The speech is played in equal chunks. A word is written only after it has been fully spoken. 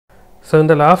So in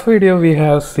the last video we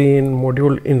have seen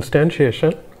module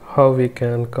instantiation, how we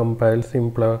can compile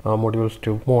simpler modules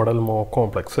to model more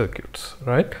complex circuits,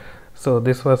 right? So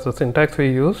this was the syntax we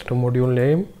used: module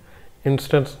name,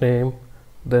 instance name,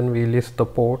 then we list the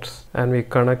ports and we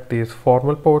connect these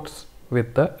formal ports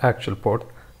with the actual port.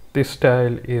 This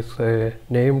style is a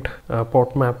named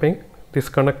port mapping. This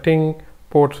connecting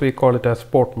ports, we call it as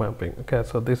port mapping. Okay,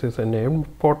 so this is a named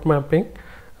port mapping.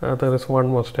 There is one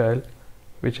more style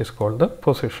which is called the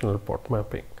positional port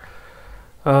mapping.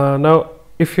 Now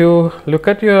if you look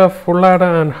at your full adder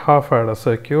and half adder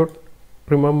circuit,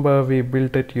 remember we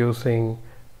built it using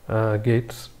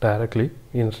gates directly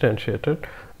instantiated.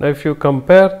 Now if you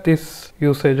compare this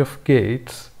usage of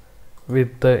gates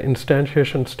with the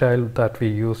instantiation style that we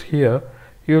use here,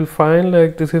 you will find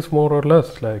like this is more or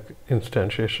less like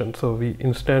instantiation. So we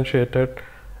instantiated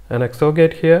an XOR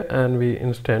gate here and we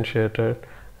instantiated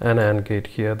an AND gate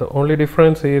here. The only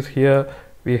difference is here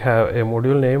we have a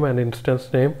module name and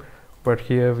instance name, but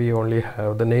here we only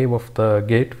have the name of the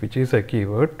gate, which is a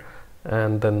keyword,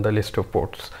 and then the list of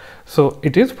ports. So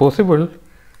it is possible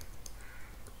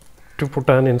to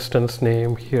put an instance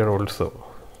name here also,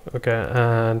 okay,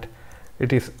 and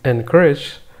it is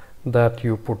encouraged that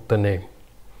you put the name.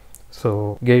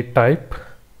 So gate type,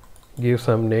 give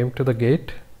some name to the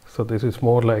gate. So this is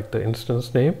more like the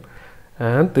instance name,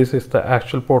 and this is the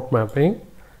actual port mapping.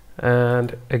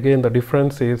 And again the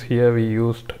difference is here we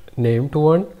used named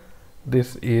one,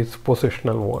 this is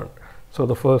positional one. So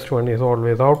the first one is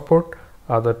always output,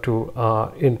 other two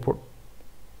are input.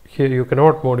 Here you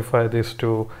cannot modify this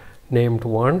to named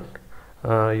one,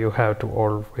 you have to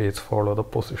always follow the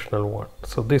positional one.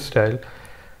 So this style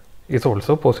is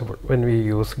also possible when we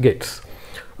use gates.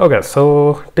 Okay,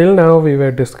 so till now we were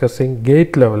discussing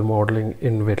gate level modeling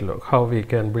in Verilog, how we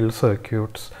can build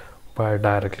circuits by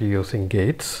directly using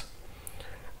gates.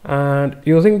 And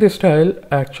using this style,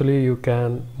 actually you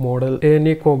can model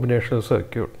any combinational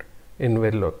circuit in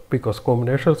Verilog, because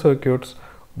combinational circuits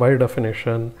by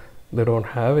definition they don't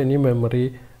have any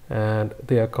memory and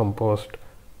they are composed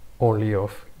only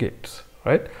of gates,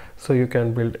 right? So you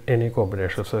can build any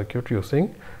combinational circuit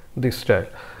using this style,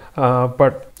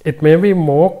 but it may be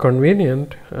more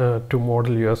convenient to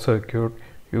model your circuit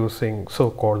using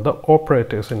so-called the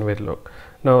operators in Verilog.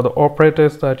 Now the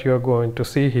operators that you are going to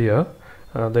see here,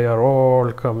 they are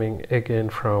all coming again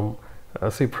from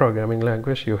C programming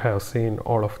language. You have seen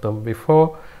all of them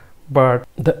before, but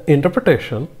the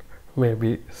interpretation may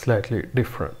be slightly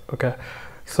different. Okay,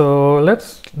 so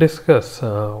let's discuss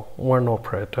one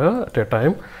operator at a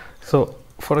time. So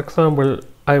for example,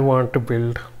 I want to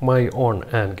build my own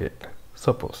AND gate,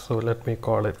 suppose. So let me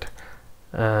call it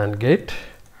AND gate,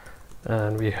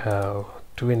 and we have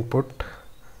two input.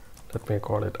 Let me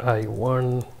call it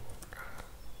I1,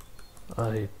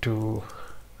 I2,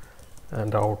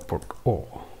 and output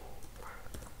O.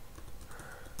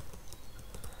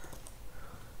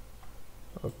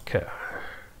 Okay,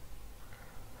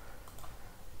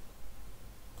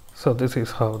 so this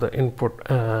is how the input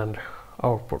and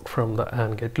output from the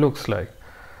AND gate looks like.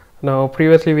 Now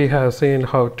previously we have seen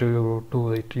how to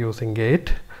do it using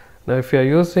gate. Now if you are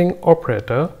using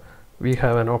operator, we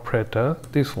have an operator,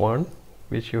 this one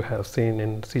which you have seen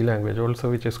in C language also,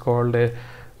 which is called a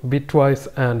bitwise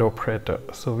AND operator.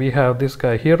 So we have this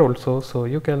guy here also, so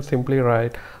you can simply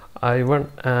write I1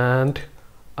 and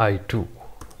I2.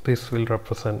 This will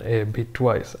represent a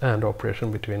bitwise AND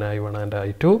operation between I1 and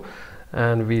I2,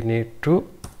 and we need to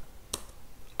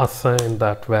assign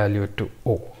that value to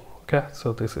O. Okay,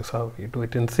 so this is how we do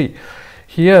it in C.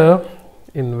 Here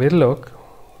in Verilog,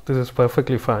 this is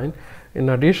perfectly fine. In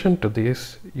addition to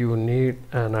this, you need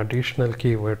an additional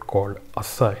keyword called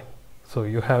assign. So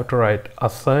you have to write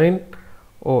assign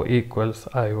O equals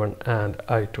I1 and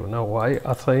I2. Now why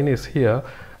assign is here,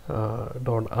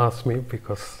 don't ask me,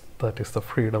 because that is the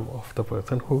freedom of the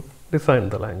person who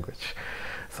designed the language.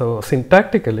 So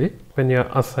syntactically, when you are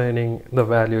assigning the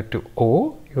value to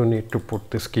O, you need to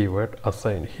put this keyword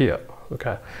assign here.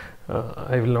 Okay,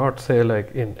 I will not say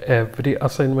like in every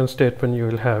assignment statement you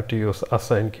will have to use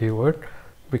assign keyword,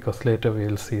 because later we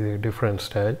will see the different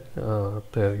style.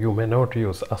 There you may not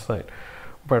use assign,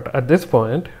 but at this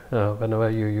point whenever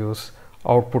you use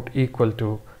output equal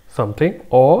to something,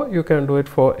 or you can do it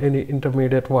for any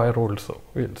intermediate wire also,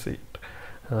 we'll see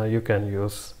it, you can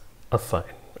use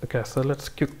assign. Okay, so let's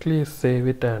quickly save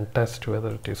it and test whether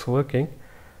it is working.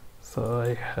 So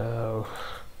I have,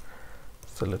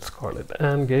 so let's call it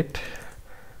AND gate,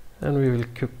 and we will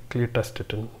quickly test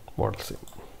it in Model Sim.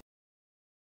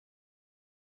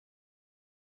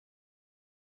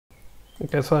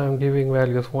 Okay, so I am giving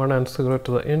values 1 and 0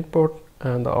 to the input,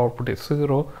 and the output is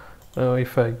 0, Now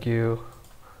if I give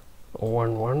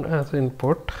 1 1 as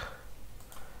input,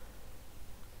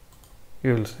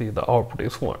 you will see the output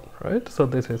is 1, right? So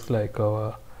this is like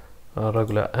a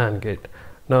regular AND gate.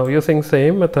 Now using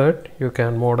same method, you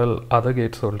can model other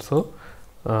gates also.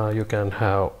 You can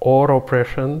have OR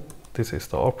operation, this is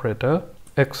the operator,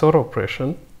 XOR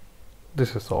operation,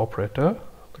 this is the operator,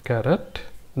 the caret,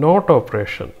 NOT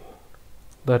operation,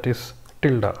 that is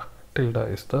tilde. Tilde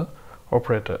is the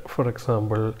operator. For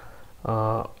example,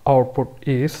 output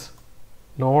is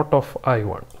not of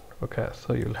I1. Okay,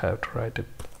 so you'll have to write it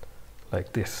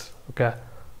like this. Okay,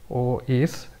 O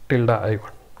is tilde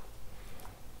I1.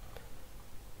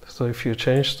 So if you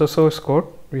change the source code,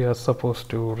 we are supposed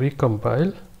to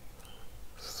recompile.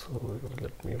 So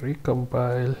let me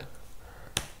recompile,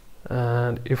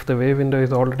 and if the wave window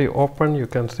is already open, you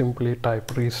can simply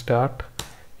type restart.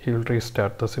 He will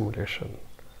restart the simulation.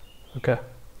 Okay,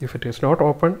 if it is not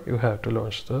open, you have to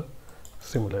launch the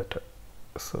simulator.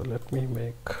 So let me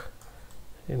make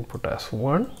input as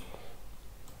 1,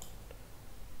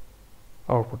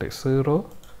 output is 0.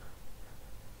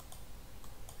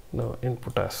 Now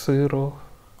input as 0,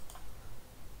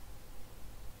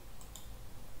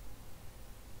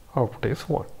 output is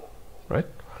 1, right?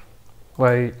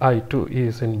 Why I2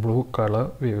 is in blue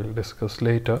color, we will discuss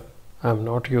later. I'm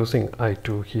not using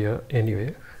I2 here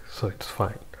anyway, so it's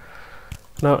fine.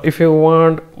 Now if you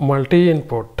want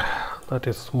multi-input, that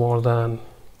is more than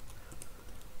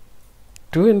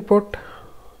 2 input,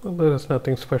 there is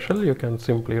nothing special. You can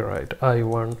simply write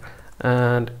I1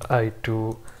 and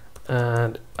I2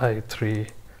 and I3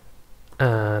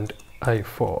 and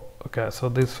I4. Okay, so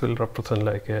this will represent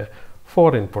like a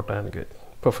 4 input AND gate.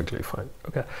 Perfectly fine.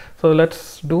 Okay, so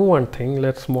let's do one thing.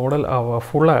 Let's model our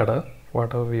full adder,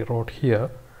 whatever we wrote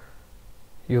here,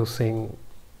 using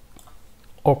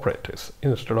operators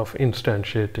instead of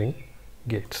instantiating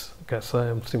gates. Okay, so I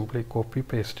am simply copy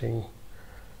pasting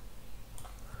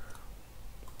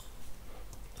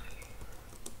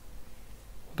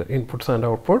the inputs and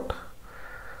output.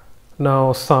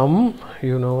 Now sum,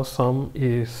 you know, sum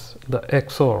is the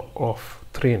XOR of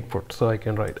 3 inputs, so I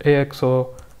can write A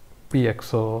XOR, B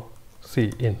XOR,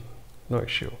 C in, no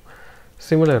issue.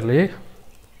 Similarly,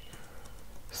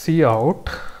 C out,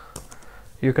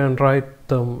 you can write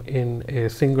them in a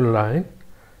single line,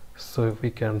 so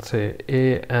we can say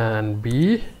A and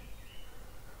B,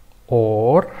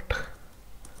 or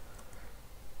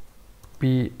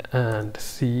B and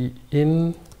C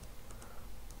in,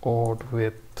 or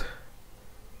with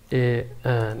A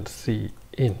and C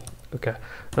in. Okay,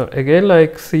 now again,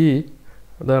 like C,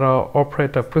 there are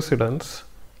operator precedents.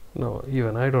 No,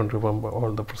 even I don't remember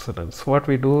all the precedents. What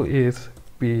we do is,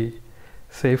 be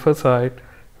safer side,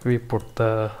 we put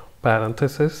the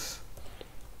parenthesis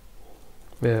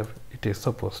where it is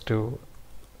supposed to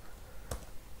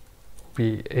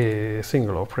be a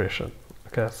single operation.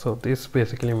 Okay, so this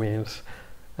basically means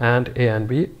and A and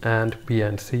B and B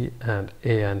and C and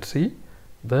A and C,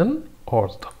 then OR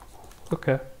them.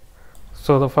 Okay,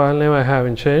 so the file name I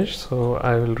haven't changed, so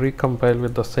I will recompile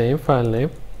with the same file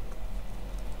name,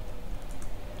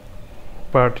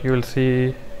 but you will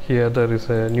see here there is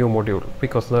a new module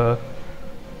because the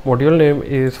module name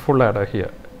is full adder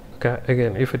here. Okay,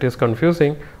 again, if it is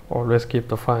confusing, always keep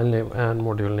the file name and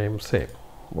module name same.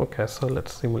 Okay, so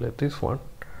let's simulate this one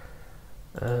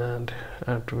and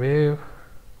add wave.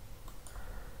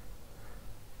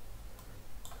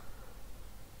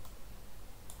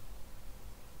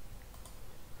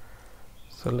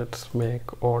 So let's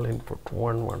make all input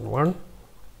 1 1 1.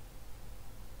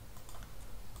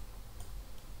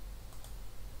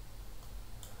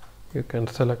 You can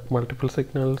select multiple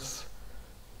signals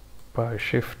by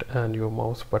shift and your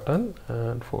mouse button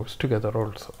and force together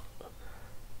also.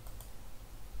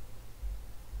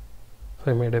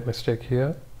 So I made a mistake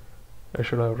here. I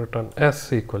should have written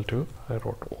S equal to, I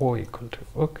wrote O equal to.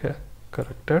 Okay,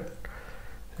 corrected.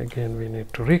 Again, we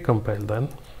need to recompile then.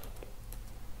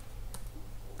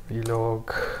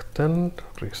 Verilog, then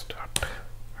restart.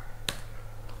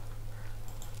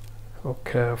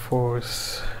 Okay,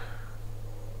 force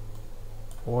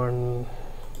 1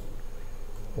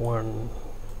 1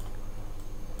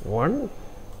 1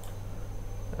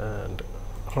 and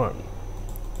run.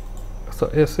 So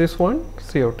S is 1,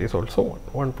 Cout is also 1.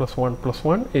 1 plus 1 plus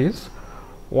 1 is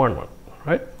 1 1,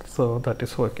 right? So that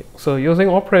is working. So using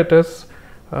operators,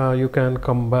 you can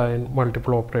combine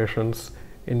multiple operations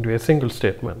into a single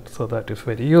statement, so that is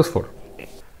very useful.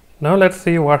 Now let's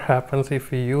see what happens if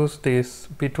we use these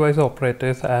bitwise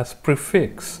operators as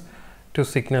prefix to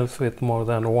signals with more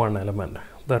than one element.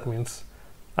 That means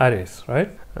arrays, right?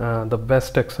 The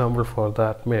best example for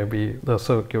that may be the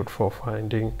circuit for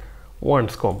finding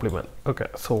ones complement. Okay,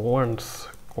 so ones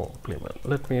complement,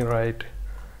 let me write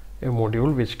a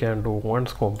module which can do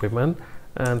ones complement.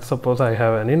 And suppose I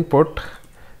have an input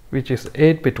which is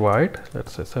 8-bit wide,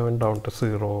 let's say 7 down to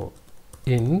 0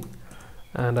 in,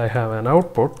 and I have an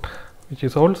output which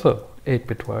is also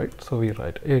 8-bit wide, so we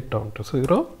write 8 down to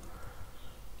 0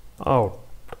 out.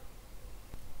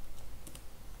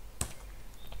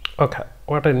 Okay,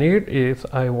 what I need is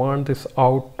I want this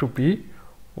out to be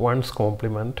ones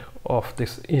complement of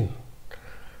this in.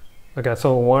 Okay,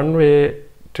 so one way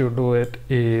to do it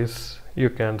is you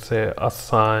can say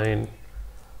assign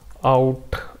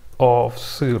out of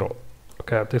 0.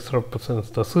 Okay, this represents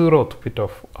the 0th bit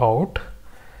of out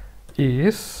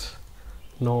is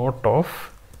not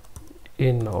of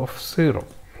in of 0.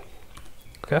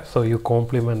 Okay, so you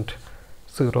complement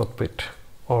 0th bit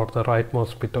or the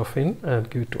rightmost bit of in and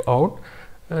give it to out,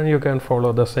 and you can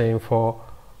follow the same for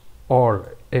all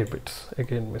 8 bits.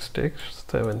 Again mistake,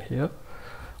 7 here,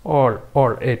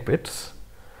 all 8 bits.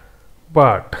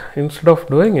 But instead of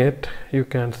doing it, you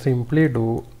can simply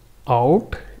do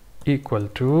out equal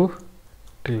to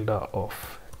tilde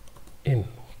of in.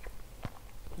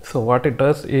 So what it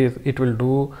does is it will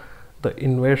do the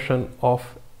inversion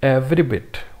of every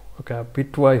bit. Okay,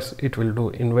 bitwise it will do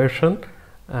inversion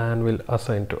and will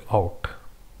assign to out.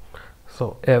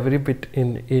 So every bit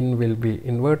in will be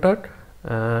inverted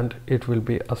and it will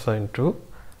be assigned to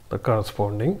the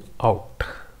corresponding out.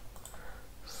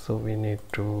 So we need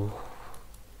to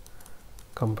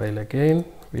compile again,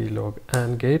 Verilog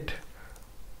AND gate,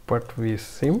 but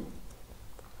vsim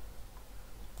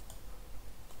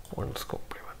ones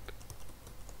complement.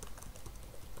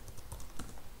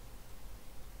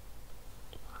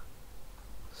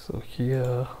 So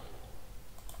here,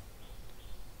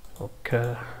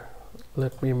 okay,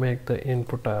 let me make the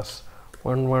input as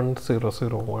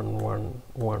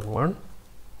 11001111,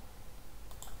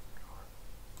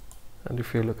 and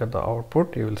if you look at the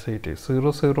output, you will see it is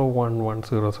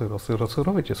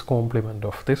 00110000, which is complement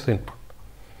of this input.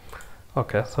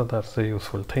 Okay, so that's a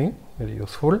useful thing, very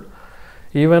useful.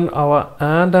 Even our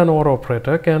AND and OR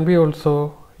operator can be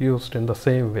also used in the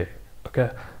same way.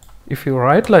 Okay, if you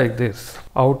write like this,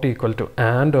 out equal to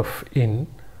AND of in,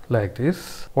 like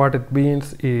this, what it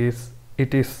means is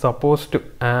it is supposed to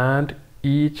AND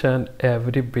each and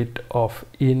every bit of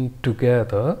in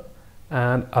together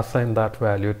and assign that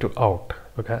value to out.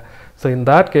 Okay, so in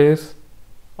that case,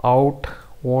 out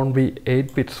won't be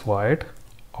 8 bits wide,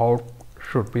 out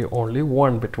should be only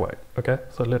 1 bit wide. Okay,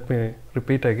 so let me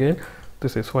repeat again.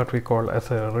 This is what we call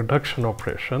as a reduction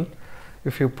operation.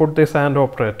 If you put this AND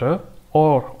operator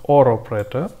or OR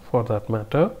operator for that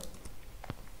matter,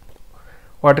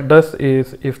 what it does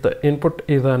is if the input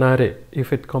is an array,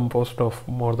 if it composed of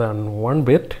more than 1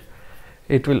 bit,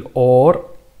 it will OR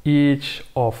each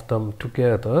of them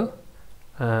together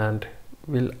and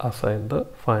will assign the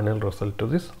final result to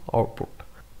this output.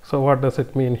 So what does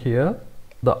it mean here?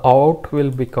 The out will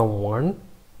become 1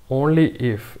 only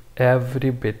if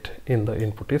every bit in the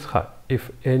input is high.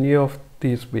 If any of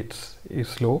these bits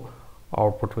is low,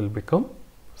 output will become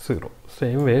 0.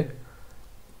 Same way,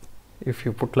 if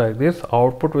you put like this,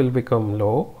 output will become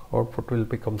low, output will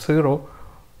become 0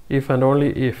 if and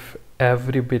only if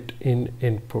every bit in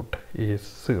input is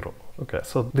 0. Okay,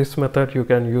 so this method you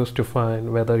can use to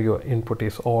find whether your input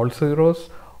is all zeros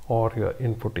or your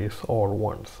input is all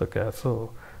ones. Okay,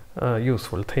 so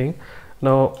useful thing.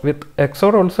 Now with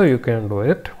XOR also you can do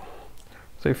it.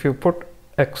 So if you put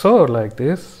XOR like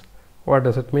this, what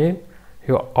does it mean?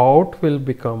 Your out will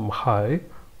become high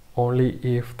only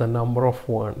if the number of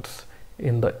ones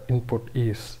in the input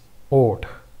is odd.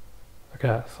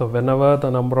 Okay, so whenever the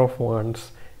number of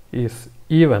ones is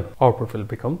even, output will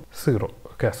become 0.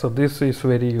 Okay, so this is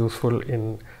very useful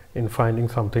in finding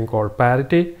something called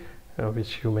parity,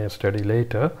 which you may study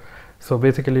later. So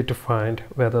basically to find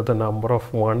whether the number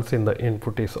of ones in the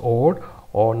input is odd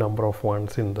or number of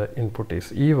ones in the input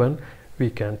is even, we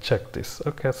can check this.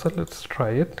 Okay, so let's try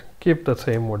it. Keep the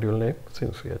same module name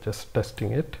since we are just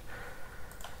testing it.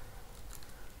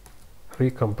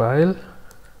 Recompile,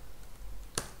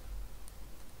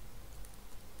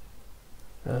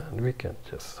 and we can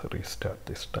just restart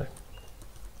this time.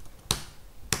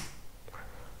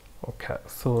 Okay,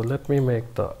 so let me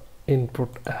make the input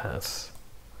as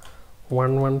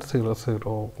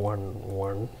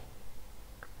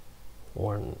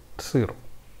 11001110.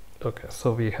 Okay,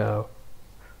 so we have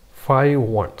 5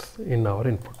 ones in our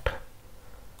input,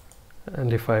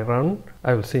 and if I run,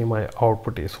 I will see my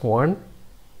output is 1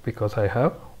 because I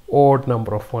have odd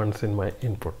number of ones in my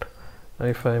input. Now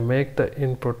if I make the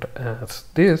input as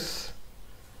this,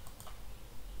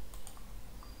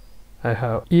 I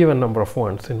have even number of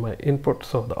ones in my input,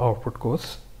 so the output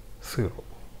goes 0.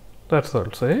 That's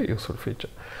also a useful feature.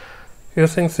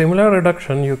 Using similar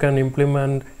reduction, you can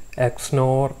implement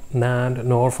XNOR, NAND,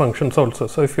 NOR functions also.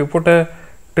 So if you put a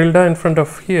tilde in front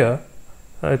of here,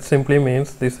 it simply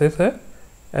means this is a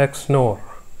XNOR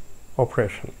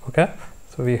operation. Okay,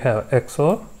 so we have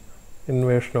XOR,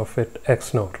 inversion of it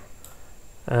XNOR,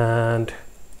 and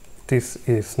this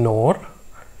is NOR,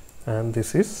 and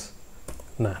this is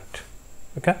NAND.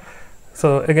 Okay,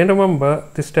 so again remember,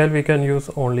 this style we can use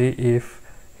only if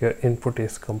your input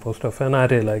is composed of an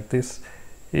array like this.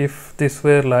 If this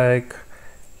were like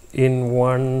in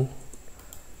 1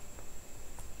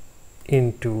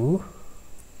 into,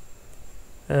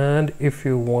 and if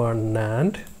you want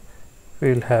NAND,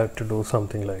 we'll have to do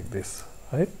something like this,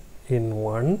 right? In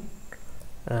 1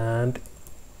 and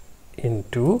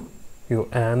into, you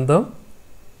AND them,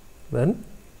 then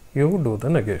you do the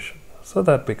negation, so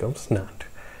that becomes NAND.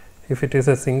 If it is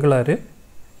a single array,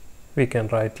 we can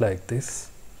write like this.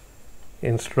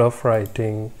 Instead of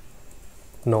writing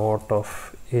not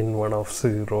of in 1 of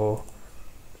 0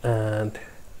 and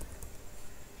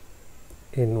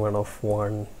in 1 of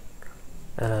 1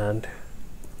 and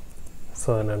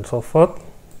so on and so forth,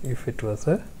 if it was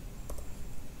a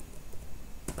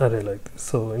array like this.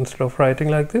 So instead of writing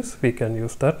like this, we can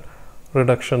use that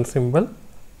reduction symbol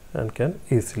and can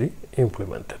easily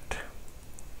implement it.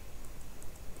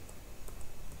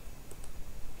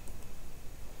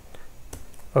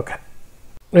 Okay.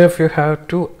 If you have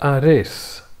two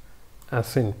arrays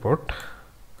as input,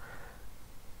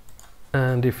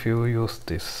 and if you use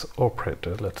this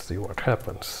operator, let's see what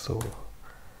happens. So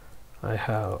I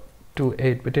have two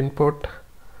 8-bit input.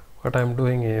 What I'm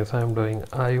doing is I'm doing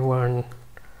I1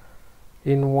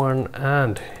 in 1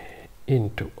 and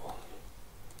into.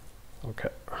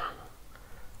 Okay,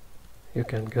 you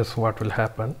can guess what will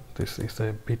happen. This is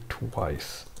a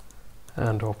bitwise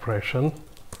AND operation.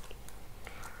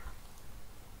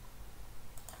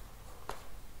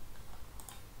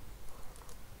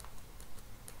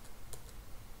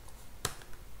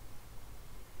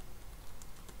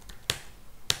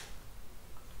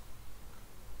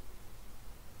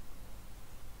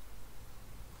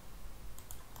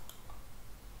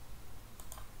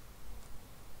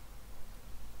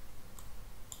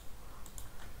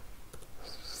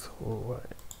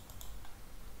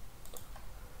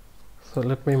 So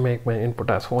let me make my input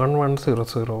as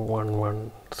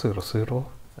 11001100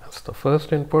 as the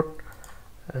first input,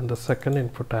 and the second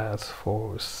input as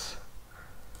force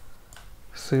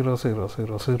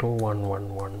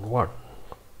 00001111.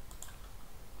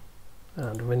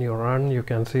 And when you run, you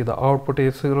can see the output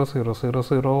is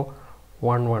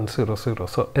 00001100.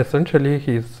 So essentially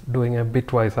he is doing a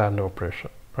bitwise AND operation,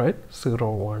 right?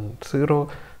 010 010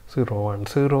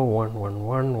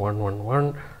 111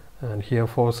 111, and here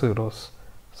 4 zeros,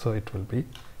 so it will be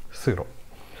 0.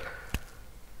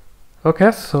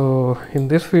 Okay, so in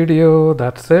this video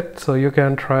that's it. So you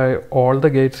can try all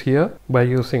the gates here by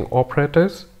using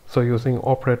operators. So using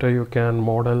operator, you can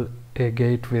model a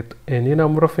gate with any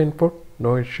number of input,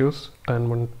 no issues,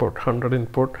 10 input, 100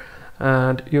 input,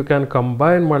 and you can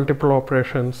combine multiple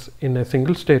operations in a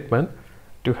single statement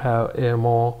to have a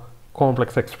more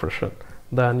complex expression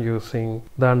than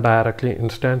directly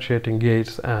instantiating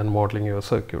gates and modeling your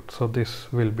circuit. So this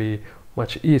will be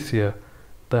much easier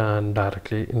than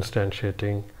directly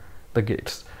instantiating the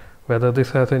gates. Whether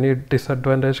this has any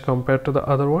disadvantage compared to the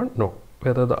other one? No.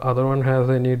 Whether the other one has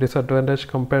any disadvantage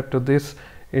compared to this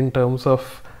in terms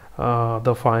of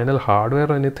the final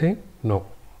hardware or anything? No.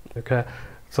 Okay,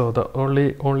 so the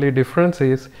only difference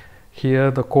is here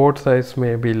the code size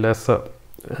may be lesser.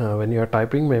 When you are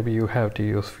typing, maybe you have to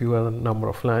use fewer number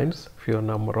of lines, fewer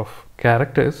number of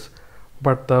characters,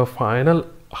 but the final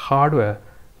hardware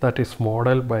that is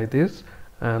modeled by this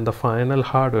and the final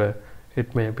hardware,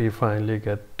 it may be finally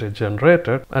get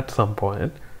generated at some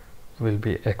point, will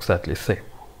be exactly same.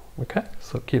 Okay,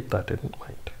 so keep that in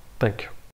mind. Thank you.